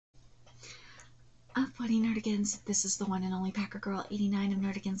Up, buddy Nerdigans, this is the one and only Packer Girl 89 of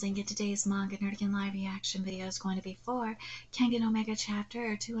Nerdigans, and today's manga Nerdigan live reaction video is going to be for Kengan Omega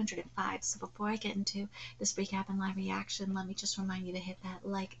chapter 205. So before I get into this recap and live reaction, let me just remind you to hit that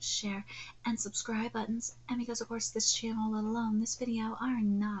like, share, and subscribe buttons. And because of course this channel, let alone this video, are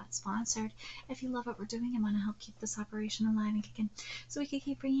not sponsored, if you love what we're doing and want to help keep this operation alive and kicking, so we can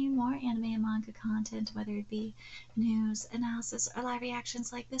keep bringing you more anime and manga content, whether it be news, analysis, or live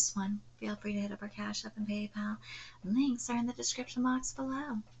reactions like this one, feel free to hit up our Cash App and PayPal. Links are in the description box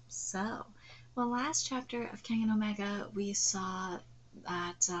below. So, well, last chapter of Kengan Omega, we saw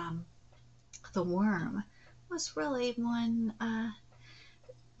that the worm was really one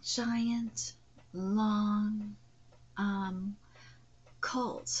giant, long,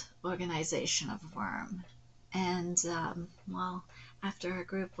 cult organization of worm. And, well, after our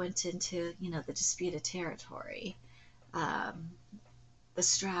group went into, the disputed territory, the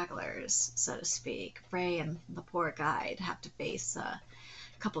stragglers, so to speak, Ray and the poor guide, have to face a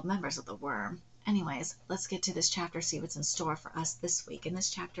couple members of the worm. Anyways, let's get to this chapter, see what's in store for us this week. And this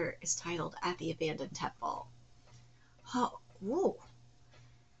chapter is titled At the Abandoned Temple. Oh, whoa.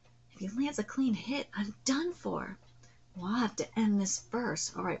 If he lands a clean hit, I'm done for. Well, I'll have to end this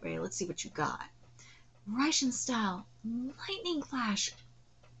first. All right, Ray, let's see what you got. Raishin style, lightning flash.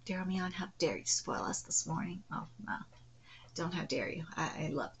 Daramion, how dare you spoil us this morning? Oh, no. Don't how dare you. I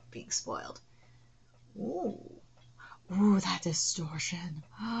love being spoiled. Ooh. Ooh, that distortion.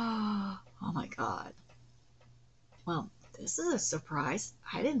 Oh my god. Well, this is a surprise.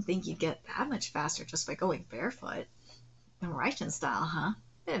 I didn't think you'd get that much faster just by going barefoot. The Raishin style, huh?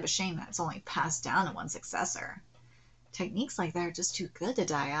 Bit of a shame that it's only passed down to one successor. Techniques like that are just too good to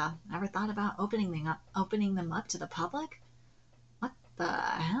die out. Ever thought about opening them up to the public? What the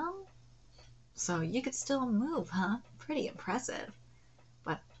hell? So you could still move, huh? Pretty impressive.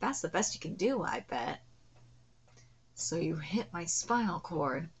 But that's the best you can do, I bet. So you hit my spinal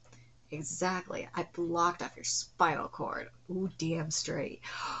cord. Exactly. I blocked off your spinal cord. Ooh, damn straight.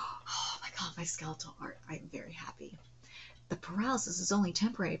 Oh my god, my skeletal art. I'm very happy. The paralysis is only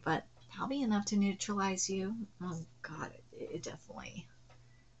temporary, but that'll be enough to neutralize you. Oh god, it definitely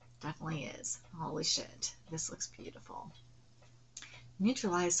is. Holy shit. This looks beautiful.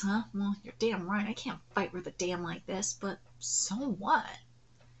 Neutralize, huh? Well, you're damn right. I can't fight with a dam like this, but so what?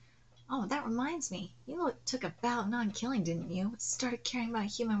 Oh, that reminds me. You took a vow of non-killing, didn't you? Started caring about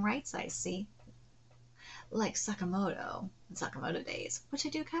human rights, I see. Like Sakamoto and Sakamoto Days, which I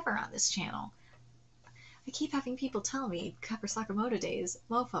do cover on this channel. I keep having people tell me cover Sakamoto Days.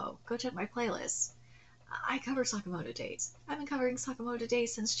 Mofo, go check my playlist. I cover Sakamoto Days. I've been covering Sakamoto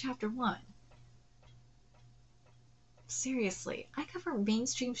Days since chapter 1. Seriously, I cover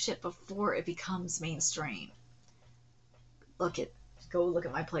mainstream shit before it becomes mainstream. Go look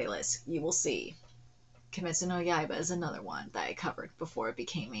at my playlist. You will see. Kimetsu no Yaiba is another one that I covered before it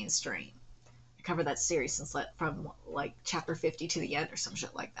became mainstream. I covered that series since from like chapter 50 to the end or some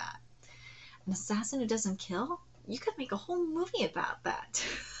shit like that. An assassin who doesn't kill? You could make a whole movie about that.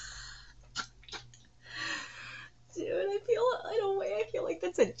 Dude, in a way, I feel like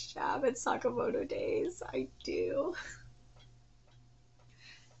that's a jab at Sakamoto Days. I do.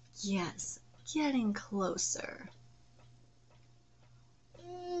 Yes, getting closer.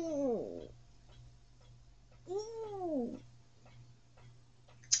 Ooh. Ooh.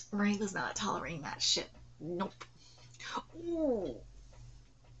 Ray was not tolerating that shit. Nope. Ooh.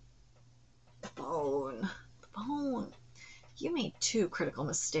 The bone. The bone. You made two critical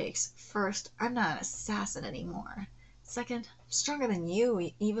mistakes. First, I'm not an assassin anymore. Second, I'm stronger than you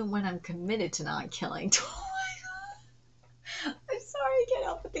even when I'm committed to non-killing. Oh my god. I'm sorry, I can't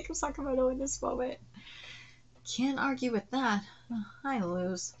help but think of Sakamoto in this moment. Can't argue with that. I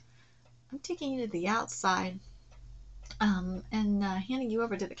lose. I'm taking you to the outside and handing you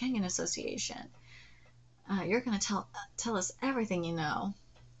over to the Kengan Association. You're going to tell us everything you know.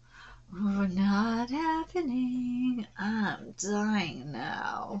 Oh, not happening. I'm dying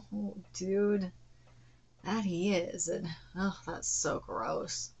now. Oh, dude. That he is. And, oh, that's so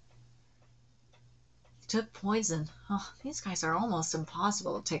gross. He took poison. Oh, these guys are almost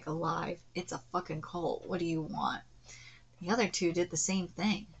impossible to take alive. It's a fucking cult. What do you want? The other two did the same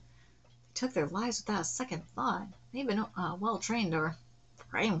thing. They took their lives without a second thought. They've been well trained, or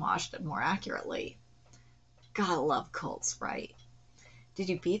brainwashed more accurately. Gotta love cults, right? Did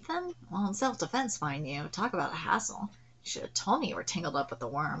you beat them? Well, in self-defense, mind you. Talk about a hassle. You should have told me you were tangled up with the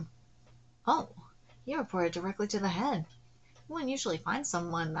worm. Oh, you reported directly to the head. You wouldn't usually find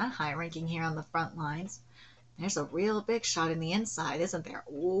someone that high-ranking here on the front lines. There's a real big shot in the inside, isn't there?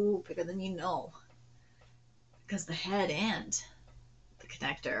 Ooh, bigger than you know. Because the head and the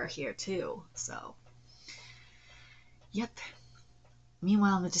connector are here too, so Yep.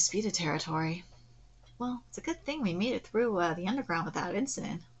 Meanwhile, in the disputed territory, well, it's a good thing we made it through the underground without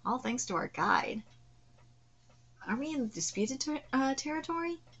incident, all thanks to our guide. Are we in the disputed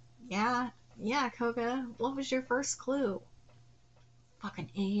territory? Yeah, yeah, Koga. What was your first clue?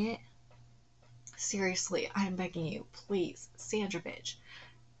 Fucking idiot. Seriously, I'm begging you, please, Sandrovich,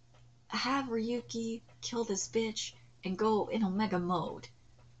 have Ryuki kill this bitch and go in Omega mode.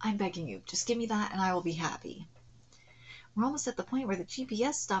 I'm begging you, just give me that and I will be happy. We're almost at the point where the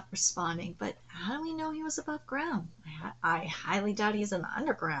GPS stopped responding, but how do we know he was above ground? I highly doubt he's in the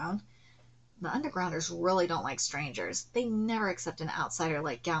underground. The undergrounders really don't like strangers. They never accept an outsider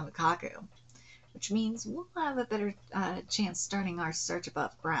like Gao Mukaku, which means we'll have a better chance starting our search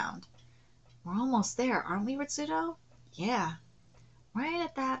above ground. We're almost there, aren't we, Ritsudo? Yeah, right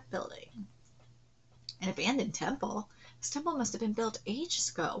at that building. An abandoned temple? This temple must have been built ages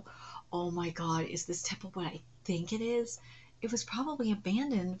ago. Oh my god, is this temple what I think it is? It was probably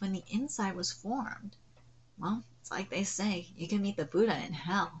abandoned when the inside was formed. Well, it's like they say, you can meet the Buddha in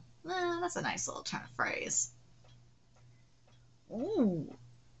hell. That's a nice little turn of phrase. Ooh,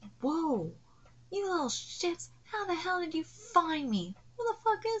 whoa, you little shits, how the hell did you find me? Who the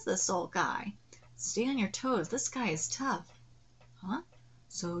fuck is this old guy? Stay on your toes, this guy is tough. Huh?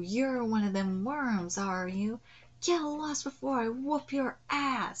 So you're one of them worms, are you? Get lost before I whoop your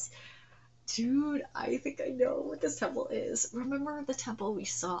ass. Dude, I think I know what this temple is. Remember the temple we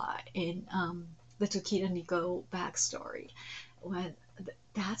saw in the Tokita Nico backstory?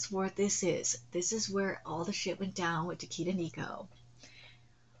 That's where this is. This is where all the shit went down with Tokita Nico.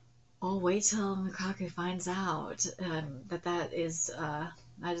 Oh, wait till Mukaku finds out that is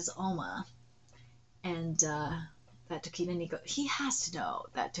Oma, and that Tokita Nico. He has to know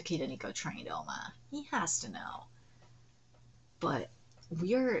that Tokita Nico trained Oma. He has to know. But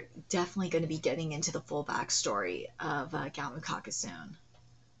we're definitely going to be getting into the full backstory of Gao Mukaku soon.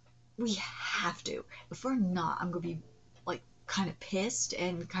 We have to. If we're not, I'm going to be like kind of pissed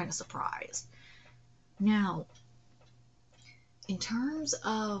and kind of surprised. Now, in terms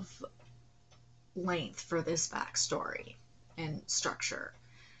of length for this backstory and structure,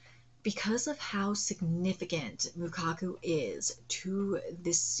 because of how significant Mukaku is to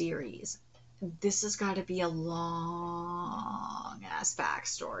this series, this has got to be a long ass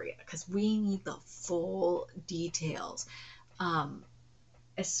backstory because we need the full details,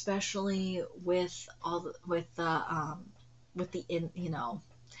 especially with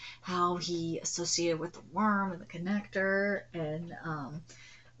how he associated with the worm and the connector, and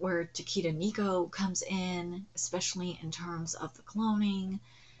where Tokita Nico comes in, especially in terms of the cloning,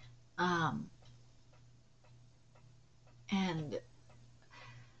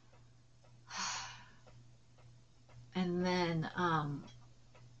 and then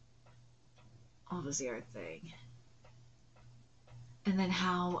what was the other thing? And then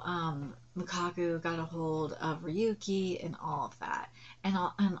how Mukaku got a hold of Ryuki and all of that, and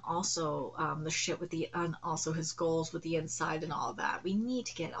also the shit with and also his goals with the inside and all of that. We need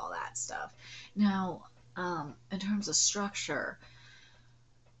to get all that stuff. Now, in terms of structure,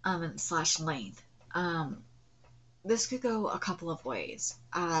 and slash length, this could go a couple of ways.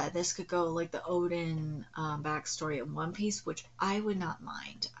 This could go like the Odin backstory in One Piece, which I would not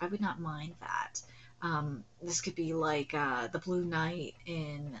mind. I would not mind that. This could be like the Blue Knight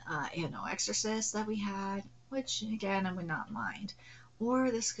in Exorcist that we had, which again I would not mind. Or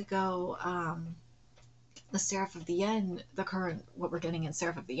this could go the Seraph of the End, the current what we're getting in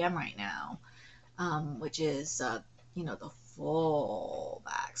Seraph of the End right now, which is the full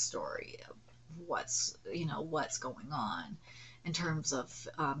backstory of what's going on in terms of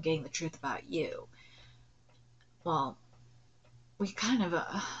getting the truth about you. Well, we kind of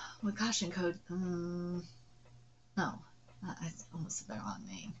Wakashin Code. No, I almost said the wrong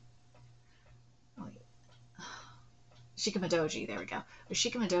name. Oh, wait. Shikamadoji. There we go. With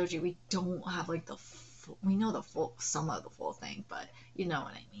Shikamadoji, we don't have like we know some of the full thing, but you know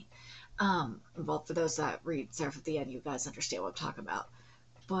what I mean. Well, for those that read Seraph at the End, you guys understand what I'm talking about.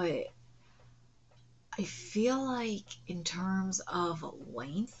 But I feel like in terms of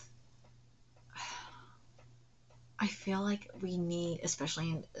length, I feel like we need,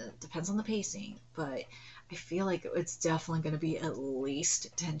 especially depends on the pacing, but I feel like it's definitely going to be at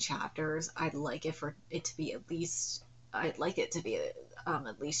least 10 chapters. I'd like it to be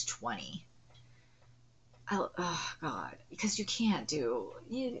at least 20. Oh god, because you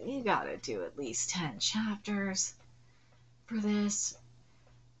gotta do at least 10 chapters for this.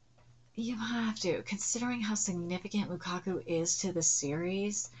 You have to, considering how significant Mukaku is to the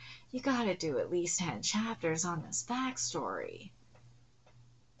series, you gotta do at least 10 chapters on this backstory.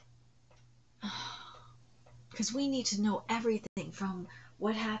 because we need to know everything from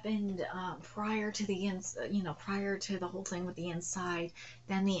what happened prior to prior to the whole thing with the inside,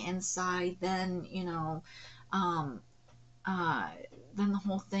 then the inside, then um, uh, then the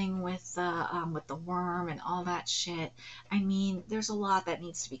whole thing with the worm and all that shit. I mean, there's a lot that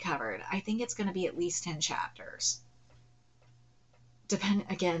needs to be covered. I think it's going to be at least 10 chapters.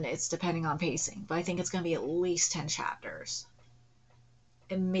 Again, it's depending on pacing, but I think it's going to be at least 10 chapters,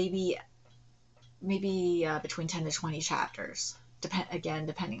 and maybe between 10 to 20 chapters.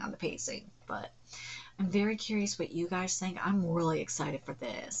 Depending on the pacing. But I'm very curious what you guys think. I'm really excited for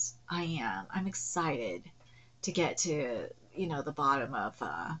this. I am. I'm excited to get to the bottom of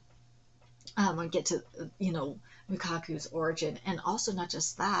and get to Mukaku's origin, and also not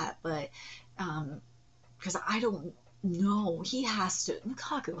just that, but because I don't know,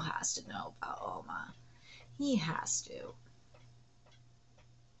 Mukaku has to know about Oma. He has to.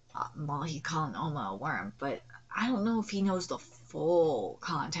 Well, he calling Oma a worm, but I don't know if he knows the full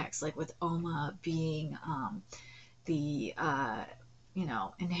context, like with Oma being the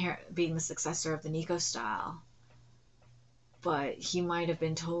being the successor of the Nico style. But he might have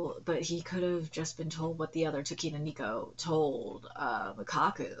been told, but he could have just been told what the other Toki no Nico told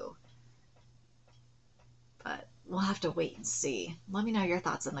Mukaku. But we'll have to wait and see. Let me know your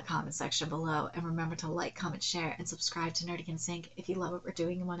thoughts in the comment section below, and remember to like, comment, share, and subscribe to Nerdy Sync if you love what we're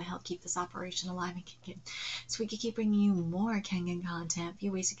doing and want to help keep this operation alive and kicking, so we can keep bringing you more Kengan content. A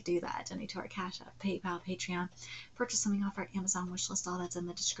few ways you could do that: donate to our Cash App, PayPal, Patreon, purchase something off our Amazon wishlist. All that's in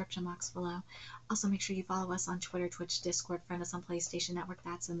the description box below. Also, make sure you follow us on Twitter, Twitch, Discord, friend us on PlayStation Network.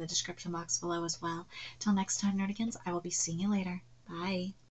 That's in the description box below as well. Till next time, Nerdigans, I will be seeing you later. Bye.